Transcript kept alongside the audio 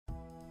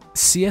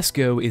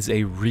CSGO is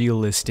a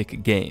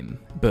realistic game,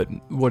 but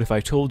what if I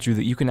told you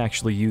that you can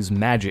actually use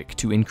magic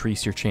to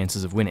increase your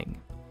chances of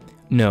winning?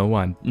 No,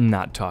 I'm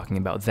not talking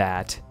about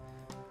that.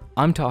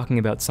 I'm talking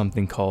about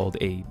something called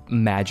a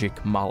magic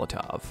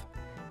Molotov.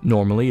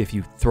 Normally, if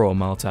you throw a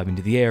Molotov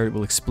into the air, it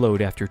will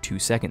explode after 2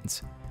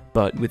 seconds,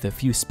 but with a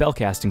few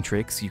spellcasting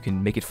tricks, you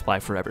can make it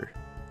fly forever.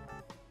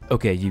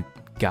 Okay, you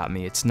got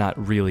me, it's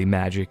not really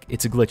magic,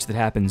 it's a glitch that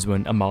happens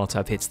when a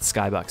Molotov hits the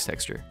skybox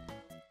texture.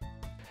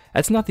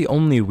 That's not the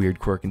only weird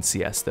quirk in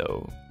CS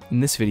though. In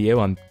this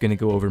video, I'm gonna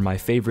go over my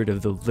favorite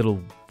of the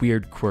little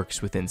weird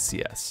quirks within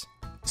CS.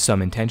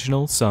 Some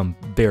intentional, some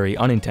very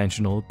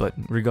unintentional, but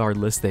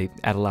regardless, they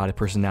add a lot of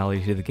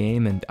personality to the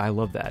game, and I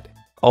love that.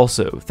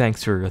 Also,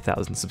 thanks for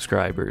 1,000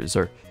 subscribers,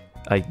 or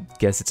I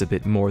guess it's a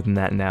bit more than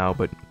that now,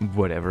 but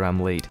whatever,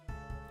 I'm late.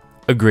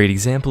 A great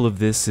example of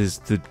this is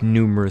the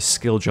numerous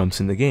skill jumps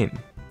in the game.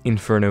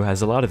 Inferno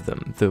has a lot of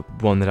them. The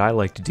one that I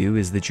like to do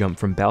is the jump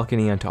from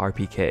balcony onto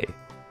RPK.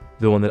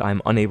 The one that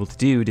I'm unable to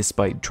do,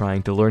 despite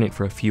trying to learn it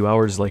for a few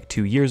hours like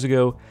 2 years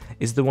ago,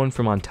 is the one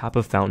from on top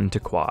of fountain to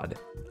quad.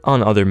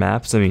 On other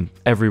maps, I mean,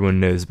 everyone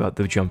knows about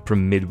the jump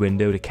from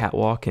mid-window to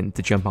catwalk and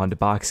the jump onto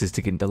boxes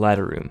to get into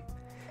ladder room.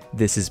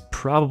 This is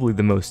probably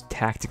the most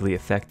tactically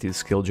effective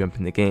skill jump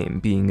in the game,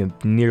 being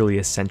a nearly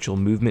essential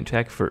movement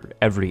tech for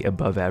every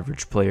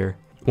above-average player.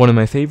 One of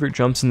my favorite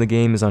jumps in the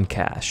game is on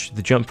Cash,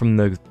 the jump from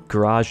the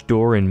garage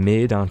door in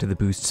mid onto the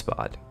boost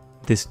spot.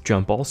 This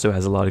jump also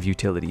has a lot of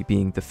utility,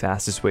 being the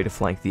fastest way to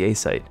flank the A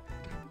site.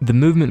 The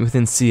movement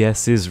within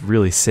CS is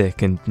really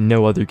sick, and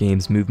no other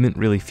game's movement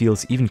really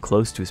feels even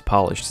close to as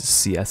polished as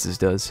CS's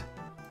does.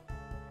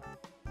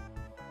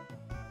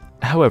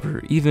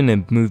 However, even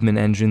a movement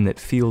engine that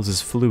feels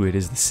as fluid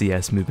as the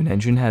CS movement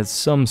engine has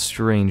some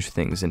strange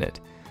things in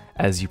it.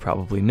 As you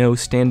probably know,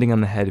 standing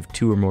on the head of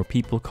 2 or more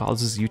people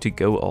causes you to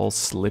go all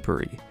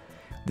slippery.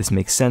 This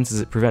makes sense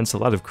as it prevents a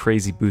lot of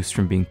crazy boosts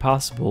from being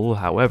possible.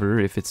 However,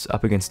 if it's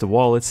up against a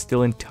wall, it's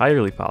still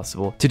entirely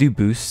possible to do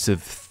boosts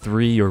of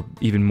 3 or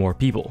even more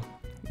people.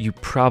 You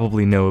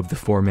probably know of the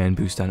 4-man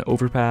boost on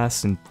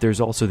Overpass, and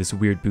there's also this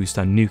weird boost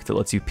on Nuke that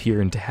lets you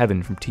peer into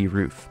heaven from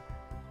T-Roof.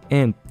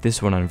 And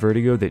this one on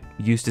Vertigo that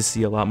used to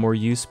see a lot more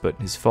use, but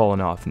has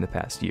fallen off in the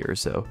past year or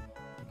so.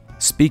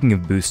 Speaking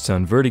of boosts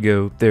on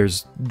Vertigo,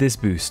 there's this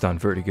boost on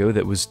Vertigo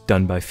that was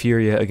done by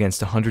Furia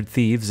against 100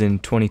 Thieves in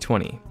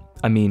 2020.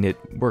 I mean, it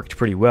worked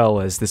pretty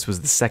well, as this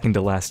was the second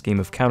to last game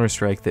of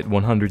Counter-Strike that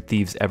 100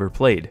 Thieves ever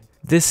played.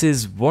 This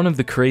is one of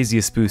the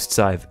craziest boosts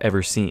I've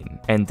ever seen,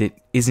 and it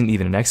isn't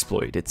even an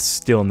exploit, it's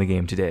still in the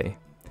game today.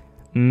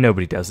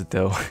 Nobody does it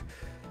though.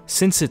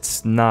 Since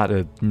it's not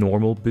a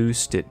normal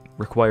boost, it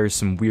requires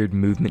some weird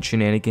movement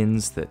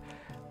shenanigans that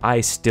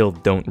I still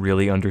don't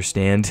really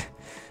understand,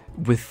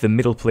 with the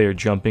middle player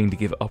jumping to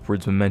give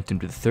upwards momentum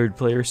to the third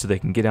player so they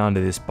can get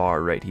onto this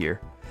bar right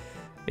here.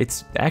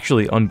 It's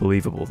actually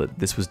unbelievable that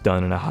this was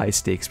done in a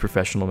high-stakes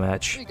professional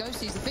match. He's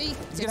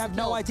gonna have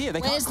no idea.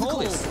 They can't call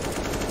this.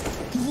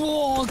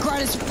 Whoa,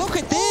 Gratis! Look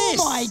at this!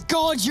 Oh my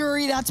God,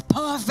 Yuri, that's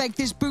perfect.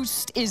 This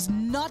boost is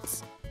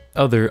nuts.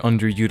 Other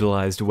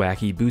underutilized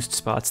wacky boost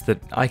spots that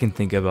I can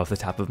think of off the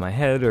top of my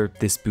head are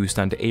this boost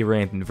onto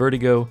A-ramp in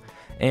Vertigo,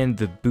 and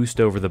the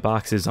boost over the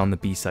boxes on the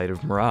B side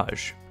of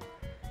Mirage.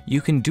 You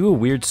can do a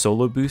weird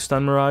solo boost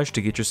on Mirage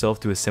to get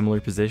yourself to a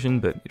similar position,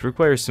 but it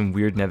requires some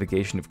weird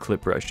navigation of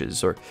clip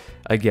brushes, or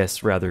I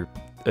guess rather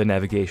a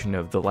navigation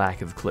of the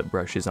lack of clip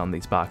brushes on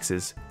these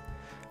boxes.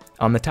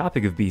 On the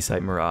topic of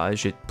B-site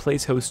Mirage, it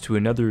plays host to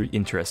another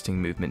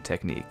interesting movement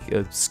technique,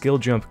 a skill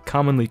jump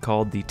commonly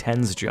called the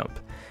TENS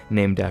jump,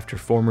 named after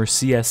former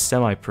CS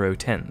semi-pro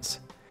TENS.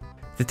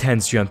 The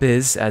TENS jump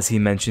is, as he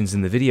mentions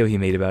in the video he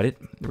made about it,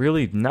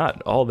 really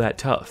not all that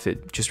tough.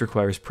 It just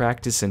requires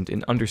practice and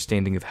an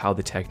understanding of how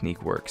the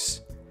technique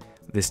works.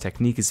 This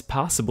technique is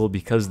possible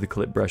because the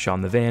clip brush on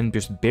the van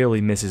just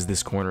barely misses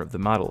this corner of the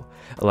model,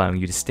 allowing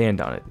you to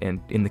stand on it, and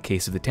in the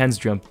case of the TENS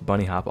jump,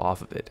 bunny hop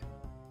off of it.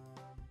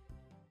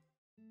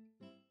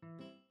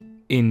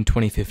 In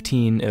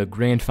 2015, a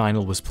grand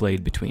final was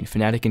played between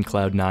Fnatic and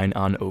Cloud9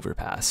 on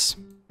Overpass.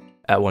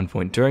 At one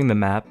point during the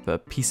map, a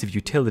piece of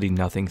utility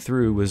nothing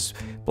through was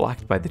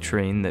blocked by the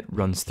train that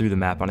runs through the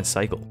map on a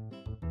cycle.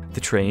 The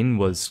train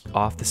was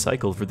off the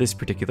cycle for this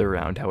particular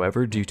round,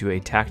 however, due to a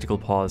tactical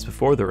pause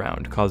before the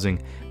round,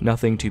 causing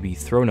nothing to be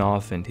thrown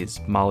off and his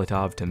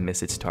Molotov to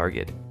miss its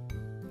target.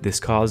 This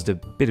caused a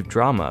bit of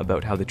drama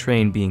about how the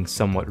train being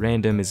somewhat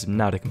random is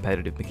not a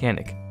competitive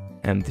mechanic,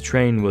 and the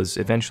train was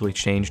eventually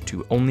changed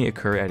to only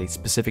occur at a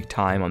specific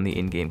time on the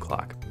in-game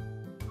clock.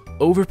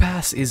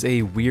 Overpass is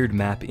a weird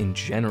map in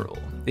general.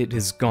 It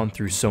has gone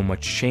through so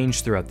much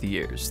change throughout the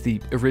years.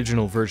 The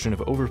original version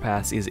of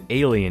Overpass is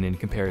alien in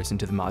comparison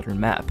to the modern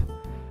map.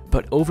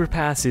 But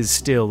Overpass is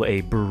still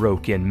a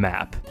broken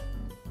map.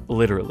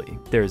 Literally,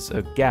 there's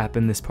a gap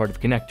in this part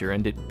of connector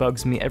and it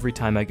bugs me every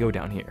time I go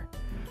down here.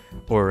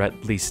 Or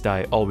at least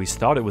I always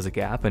thought it was a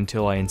gap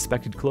until I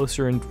inspected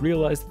closer and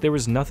realized that there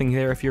was nothing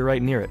there if you're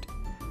right near it.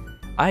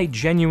 I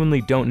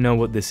genuinely don't know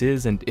what this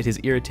is, and it has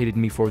irritated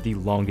me for the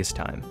longest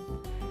time.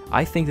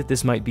 I think that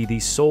this might be the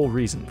sole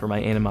reason for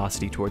my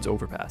animosity towards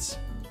overpass.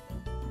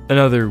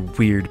 Another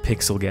weird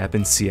pixel gap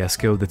in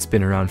CSGO that's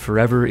been around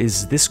forever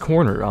is this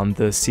corner on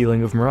the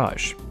ceiling of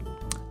Mirage.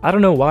 I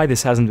don't know why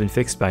this hasn't been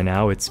fixed by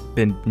now, it's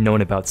been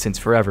known about since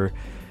forever.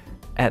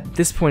 At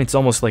this point it's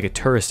almost like a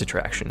tourist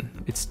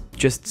attraction. It's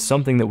just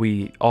something that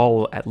we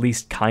all at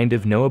least kind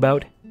of know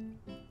about.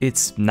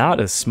 It's not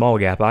a small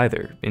gap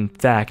either. In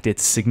fact,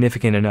 it's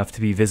significant enough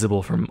to be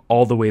visible from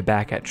all the way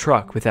back at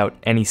truck without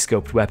any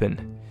scoped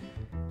weapon.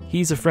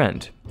 He's a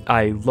friend.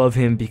 I love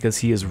him because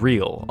he is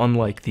real,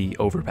 unlike the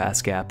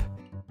overpass gap.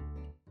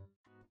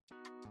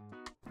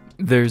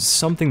 There's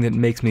something that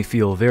makes me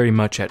feel very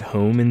much at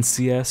home in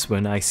CS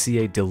when I see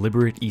a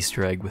deliberate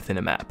Easter egg within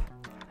a map.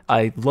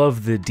 I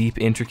love the deep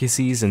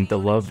intricacies and the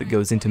love that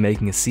goes into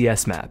making a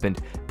CS map,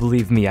 and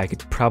believe me, I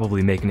could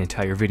probably make an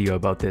entire video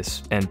about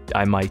this, and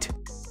I might.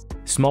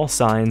 Small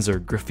signs or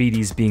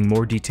graffitis being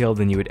more detailed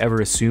than you would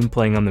ever assume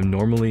playing on them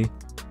normally,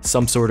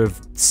 some sort of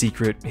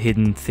secret,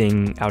 hidden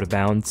thing out of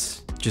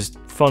bounds, just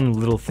fun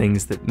little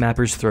things that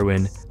mappers throw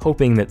in,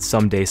 hoping that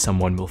someday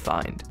someone will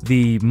find.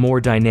 The more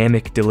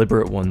dynamic,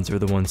 deliberate ones are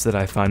the ones that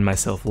I find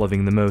myself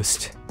loving the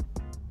most.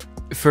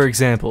 For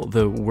example,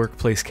 the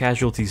workplace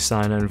casualties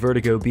sign on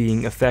Vertigo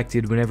being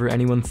affected whenever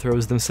anyone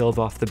throws themselves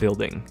off the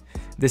building.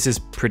 This is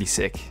pretty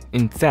sick.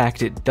 In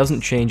fact, it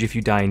doesn't change if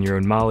you die in your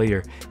own molly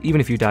or even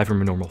if you die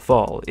from a normal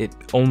fall, it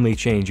only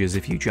changes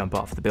if you jump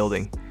off the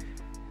building.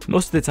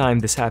 Most of the time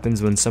this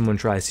happens when someone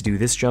tries to do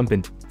this jump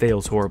and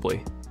fails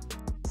horribly.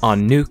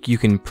 On Nuke, you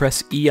can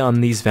press E on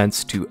these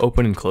vents to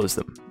open and close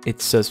them.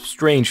 It's a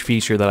strange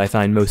feature that I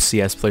find most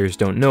CS players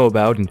don't know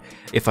about, and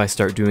if I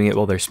start doing it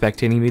while they're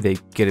spectating me, they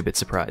get a bit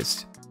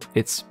surprised.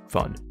 It's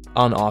fun.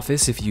 On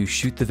Office, if you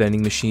shoot the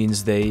vending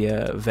machines, they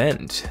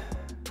vent.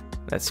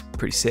 That's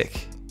pretty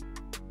sick.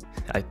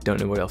 I don't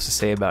know what else to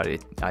say about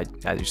it. I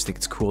just think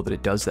it's cool that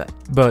it does that.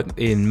 But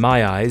in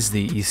my eyes,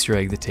 the Easter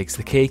egg that takes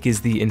the cake is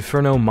the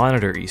Inferno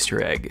monitor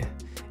Easter egg.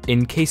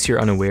 In case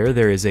you're unaware,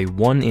 there is a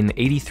 1 in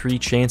 83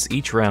 chance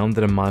each round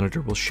that a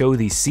monitor will show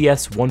the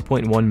CS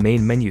 1.1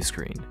 main menu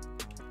screen.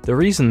 The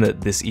reason that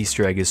this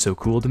Easter egg is so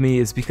cool to me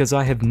is because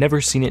I have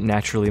never seen it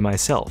naturally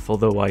myself,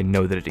 although I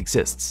know that it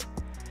exists.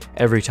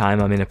 Every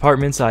time I'm in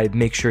apartments, I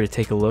make sure to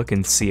take a look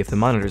and see if the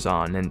monitor's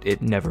on, and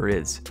it never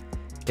is.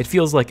 It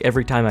feels like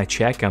every time I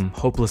check, I'm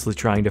hopelessly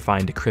trying to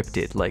find a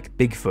cryptid like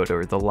Bigfoot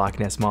or the Loch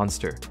Ness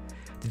Monster.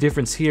 The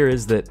difference here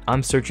is that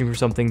I'm searching for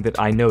something that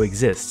I know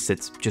exists,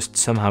 it's just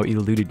somehow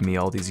eluded me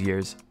all these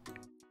years.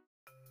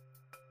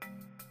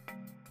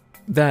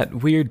 That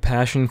weird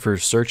passion for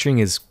searching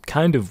is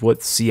kind of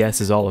what CS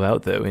is all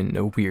about though, in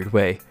a weird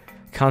way.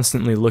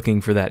 Constantly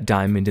looking for that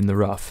diamond in the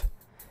rough.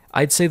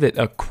 I'd say that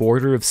a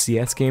quarter of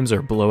CS games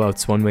are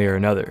blowouts one way or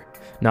another.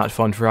 Not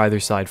fun for either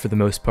side for the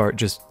most part,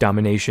 just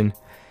domination.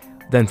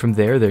 Then from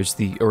there, there's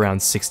the around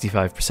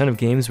 65% of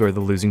games where the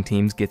losing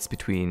teams gets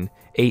between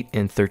 8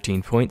 and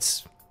 13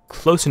 points.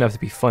 Close enough to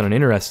be fun and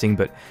interesting,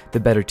 but the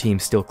better team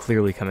still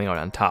clearly coming out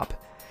on top.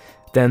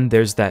 Then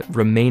there's that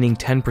remaining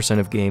 10%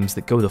 of games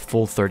that go the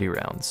full 30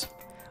 rounds.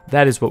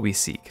 That is what we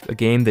seek, a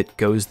game that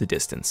goes the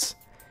distance,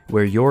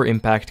 where your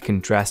impact can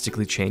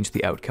drastically change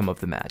the outcome of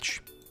the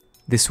match.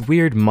 This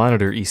weird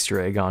monitor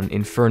Easter egg on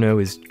Inferno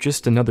is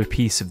just another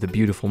piece of the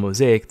beautiful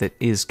mosaic that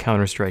is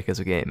Counter-Strike as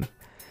a game.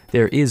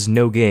 There is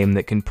no game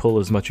that can pull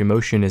as much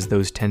emotion as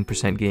those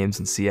 10% games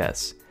in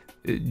CS.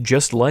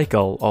 Just like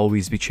I'll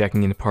always be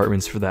checking in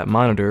apartments for that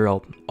monitor,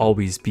 I'll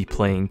always be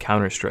playing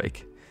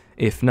Counter-Strike.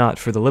 If not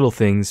for the little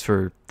things,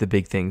 for the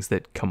big things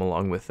that come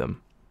along with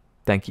them.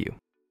 Thank you.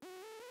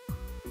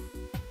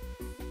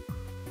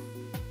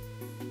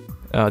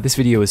 This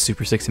video is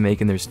super sick to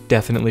make, and there's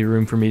definitely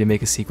room for me to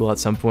make a sequel at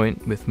some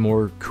point with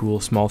more cool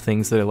small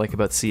things that I like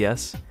about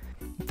CS.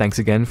 Thanks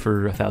again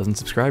for 1,000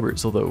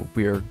 subscribers, although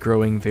we are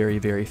growing very,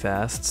 very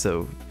fast,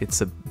 so it's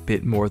a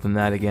bit more than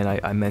that again,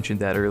 I mentioned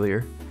that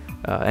earlier.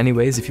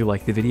 Anyways, if you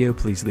liked the video,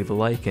 please leave a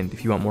like, and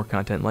if you want more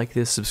content like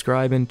this,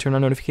 subscribe and turn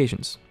on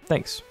notifications.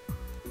 Thanks.